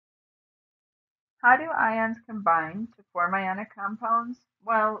How do ions combine to form ionic compounds?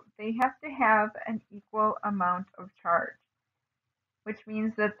 Well, they have to have an equal amount of charge, which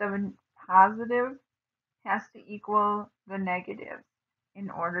means that the positive has to equal the negative in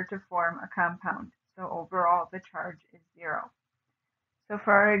order to form a compound. So overall, the charge is 0. So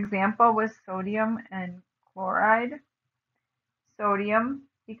for our example with sodium and chloride, sodium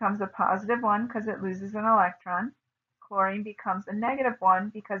becomes a positive 1 because it loses an electron. Chlorine becomes a negative 1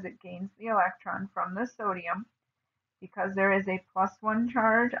 because it gains the electron from the sodium. Because there is a +1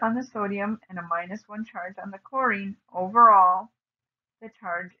 charge on the sodium and a -1 charge on the chlorine, overall, the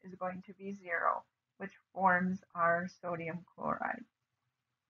charge is going to be 0, which forms our sodium chloride.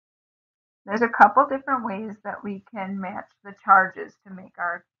 There's a couple different ways that we can match the charges to make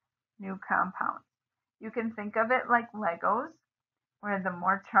our new compounds. You can think of it like Legos, where the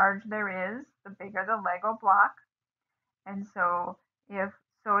more charge there is, the bigger the Lego block. And so if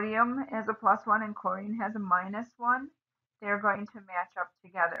sodium has a +1 and chlorine has a -1, they're going to match up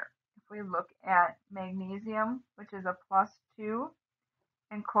together. If we look at magnesium, which is a +2,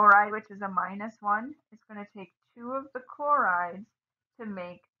 and chloride, which is a -1, it's going to take 2 of the chlorides to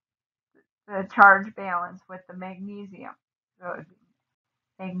make the charge balance with the magnesium. So it would be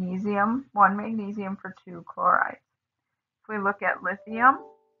magnesium, 1 magnesium for 2 chlorides. If we look at lithium,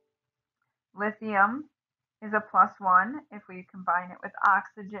 lithium is a +1 if we combine it with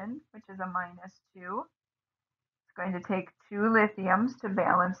oxygen, which is a -2. It's going to take 2 lithiums to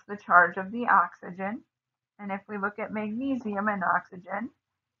balance the charge of the oxygen. And if we look at magnesium and oxygen,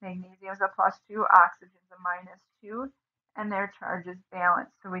 magnesium is a +2, oxygen is a -2, and their charge is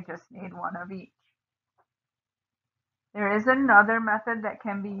balanced, so we just need 1 of each. There is another method that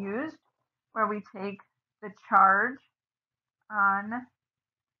can be used where we take the charge on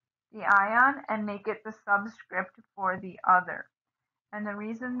the ion and make it the subscript for the other. And the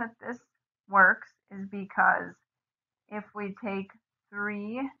reason that this works is because if we take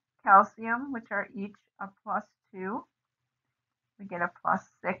 3 calcium, which are each a +2, we get a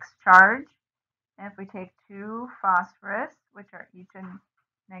 +6 charge. And if we take 2 phosphorus, which are each a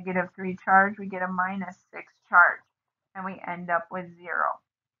 -3 charge, we get a -6 charge, and we end up with 0.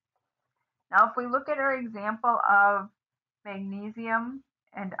 Now, if we look at our example of magnesium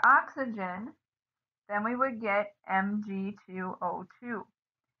and oxygen, then we would get Mg2O2.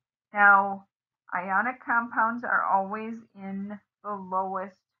 Now, ionic compounds are always in the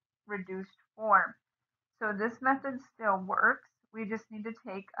lowest reduced form. So this method still works. We just need to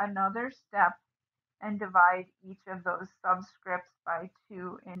take another step and divide each of those subscripts by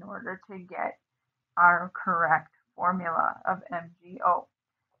 2 in order to get our correct formula of MgO.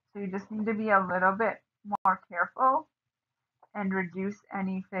 So you just need to be a little bit more careful and reduce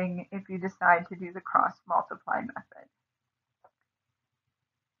anything if you decide to do the cross multiply method.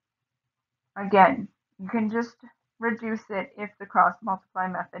 Again, you can just reduce it if the cross multiply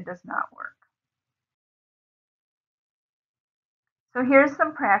method does not work. So here's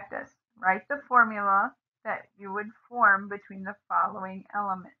some practice. Write the formula that you would form between the following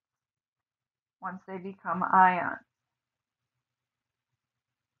elements once they become ions.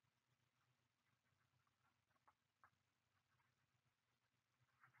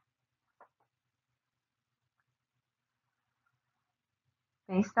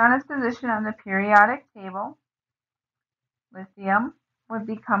 Based on its position on the periodic table, lithium would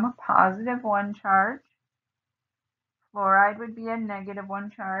become a +1 charge. Fluoride would be a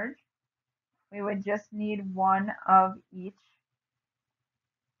 -1 charge. We would just need 1 of each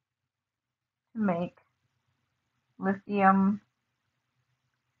to make lithium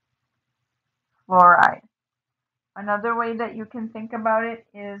fluoride. Another way that you can think about it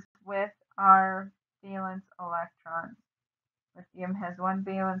is with our valence electrons. Lithium has 1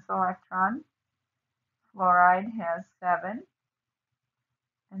 valence electron. Fluoride has 7.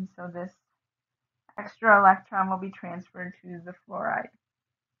 And so this extra electron will be transferred to the fluoride.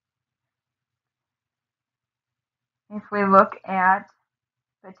 If we look at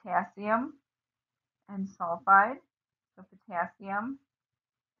potassium and sulfide, so potassium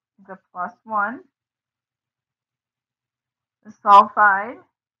is a +1. The sulfide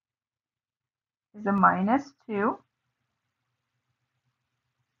is a -2.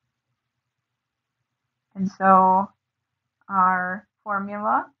 And so our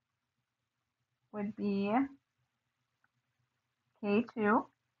formula would be K2S.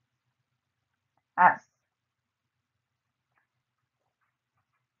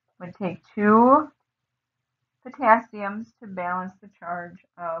 Would take 2 potassiums to balance the charge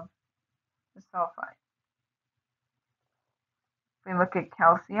of the sulfide. If we look at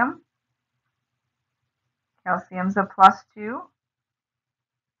calcium, calcium's a +2.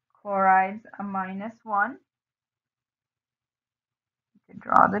 Chloride's a -1. You can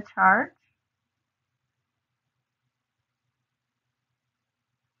draw the charge.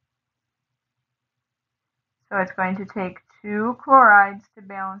 So it's going to take 2 chlorides to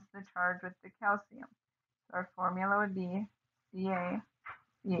balance the charge with the calcium. So our formula would be CaCl2.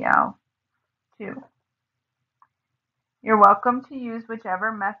 You're welcome to use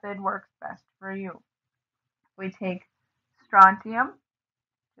whichever method works best for you. We take strontium,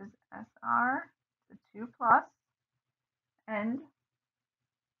 which is Sr, the 2+, and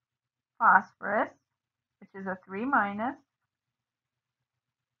phosphorus, which is a 3-.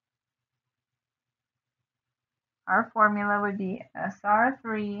 Our formula would be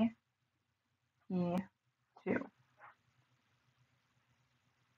Sr3P2.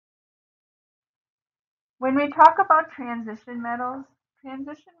 When we talk about transition metals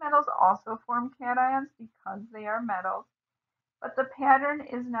also form cations because they are metals, but the pattern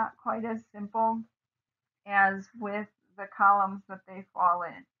is not quite as simple as with the columns that they fall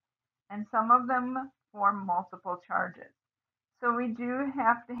in, and some of them form multiple charges. So we do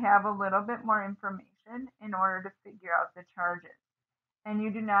have to have a little bit more information in order to figure out the charges, and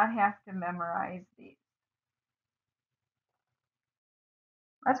you do not have to memorize these.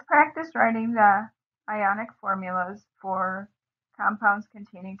 Let's practice writing the ionic formulas for compounds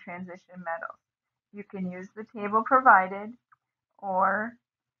containing transition metals. You can use the table provided or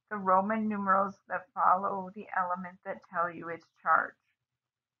the Roman numerals that follow the element that tell you its charge.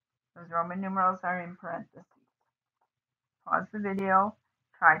 Those Roman numerals are in parentheses. Pause the video,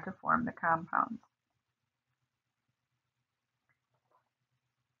 try to form the compounds.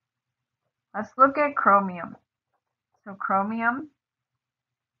 Let's look at chromium. So chromium,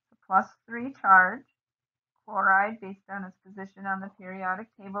 a +3 charge. Chloride, based on its position on the periodic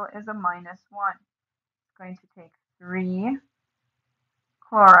table, is a -1. It's going to take 3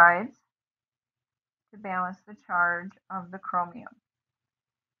 chlorides to balance the charge of the chromium.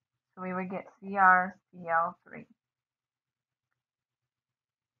 So we would get CrCl3.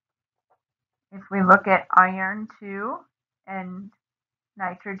 If we look at iron 2 and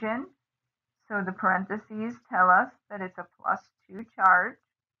nitrogen, so the parentheses tell us that it's a +2 charge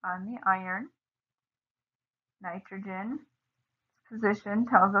on the iron. Nitrogen position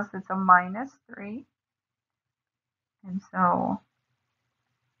tells us it's a -3. And so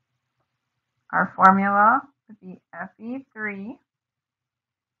our formula would be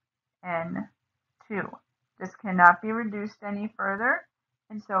Fe3N2. This cannot be reduced any further,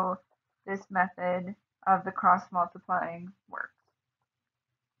 and so this method of the cross multiplying works.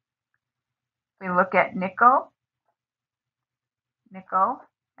 We look at nickel. Nickel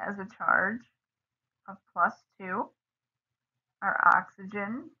has a charge of +2. Our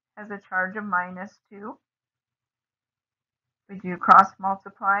oxygen has a charge of -2. We do cross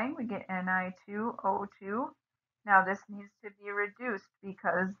multiplying, we get Ni2O2. Now this needs to be reduced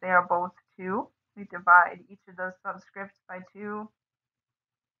because they are both 2. We divide each of those subscripts by 2,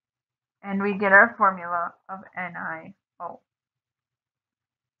 and we get our formula of NiO.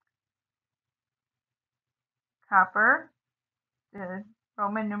 Copper, the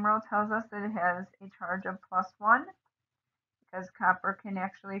Roman numeral tells us that it has a charge of +1 because copper can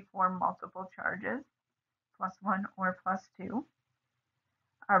actually form multiple charges, +1 or +2.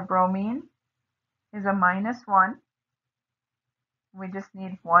 Our bromine is a -1. We just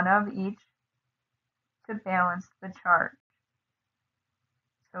need one of each to balance the charge.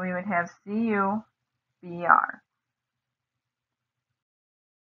 So we would have CuBr.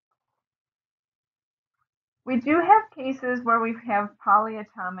 We do have cases where we have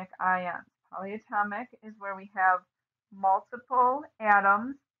polyatomic ions. Polyatomic is where we have multiple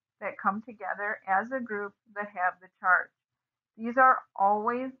atoms that come together as a group that have the charge. These are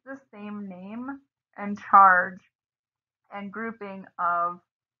always the same name and charge and grouping of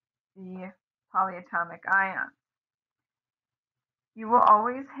the polyatomic ions. You will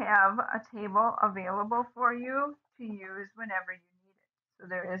always have a table available for you to use whenever you need it. So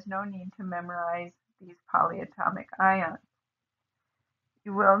there is no need to memorize these polyatomic ions.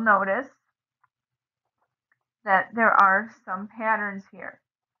 You will notice that there are some patterns here.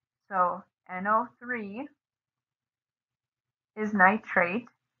 So NO3 is nitrate.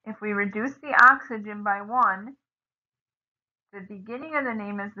 If we reduce the oxygen by 1, the beginning of the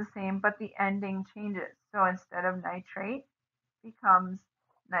name is the same, but the ending changes. So instead of nitrate, becomes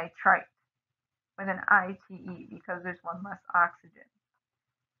nitrite with an ITE because there's one less oxygen.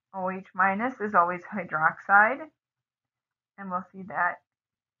 OH- is always hydroxide, and we'll see that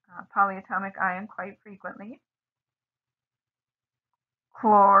polyatomic ion quite frequently.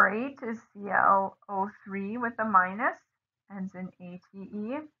 Chlorate is ClO3 with a minus, ends in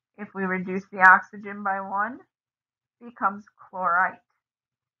ATE. reduce the oxygen by 1, becomes chlorite.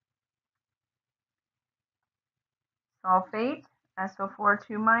 Sulfate, SO4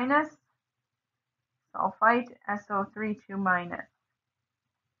 2 minus, sulfite, SO3 2 minus,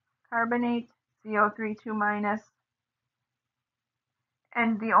 carbonate, CO3 2 minus,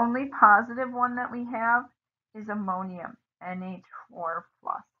 and the only positive one that we have is ammonium, NH4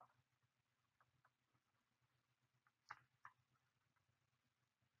 plus.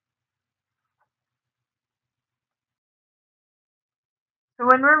 So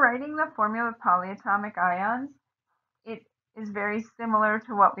when we're writing the formula of polyatomic ions, it is very similar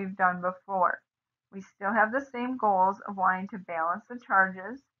to what we've done before. We still have the same goals of wanting to balance the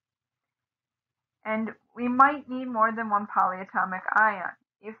charges, and we might need more than one polyatomic ion.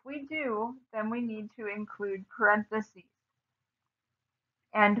 If we do, then we need to include parentheses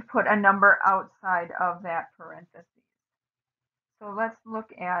and put a number outside of that parentheses. So let's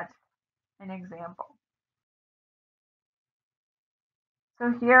look at an example.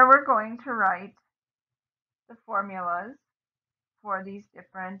 So here we're going to write the formulas for these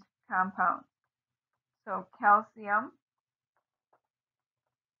different compounds. So calcium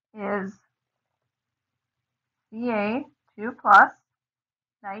is Ca2 plus,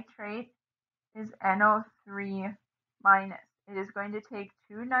 nitrate is NO3 minus. It is going to take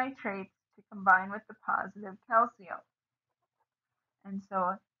 2 nitrates to combine with the positive calcium. And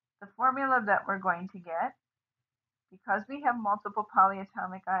so the formula that we're going to get, because we have multiple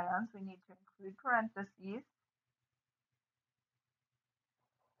polyatomic ions, we need to include parentheses.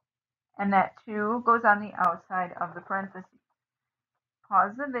 And that 2 goes on the outside of the parentheses.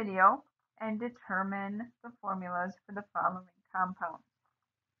 Pause the video and determine the formulas for the following compounds.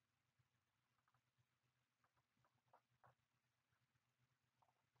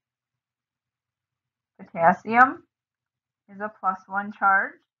 Potassium is a +1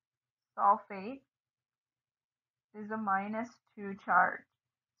 charge. Sulfate is a -2 charge.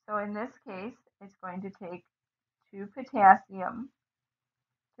 So in this case, it's going to take 2 potassium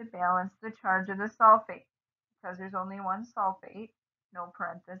to balance the charge of the sulfate. Because there's only one sulfate, no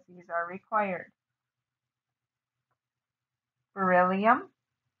parentheses are required. Beryllium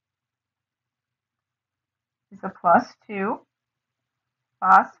is a +2.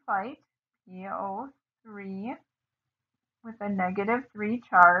 Phosphite, PO3, with a -3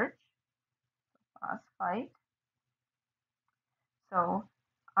 charge. Phosphite. So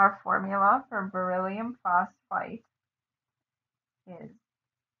our formula for beryllium phosphite is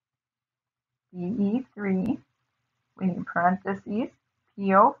Be3, we need parentheses,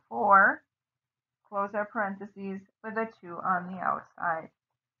 PO4, close our parentheses with a 2 on the outside.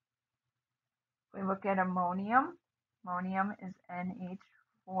 If we look at ammonium, ammonium is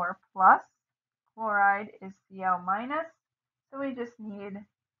NH4 plus, chloride is Cl minus, so we just need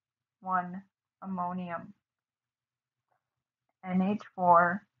 1 ammonium,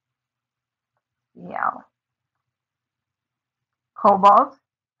 NH4 Cl. Cobalt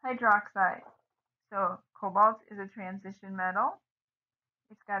hydroxide. So cobalt is a transition metal.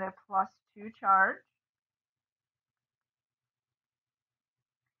 It's got a +2 charge.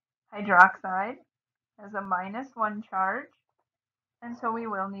 Hydroxide has a -1 charge, and so we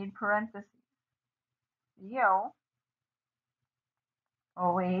will need parentheses. CO,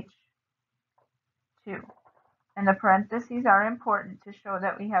 OH, 2. And the parentheses are important to show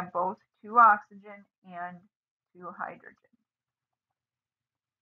that we have both 2 oxygen and 2 hydrogen.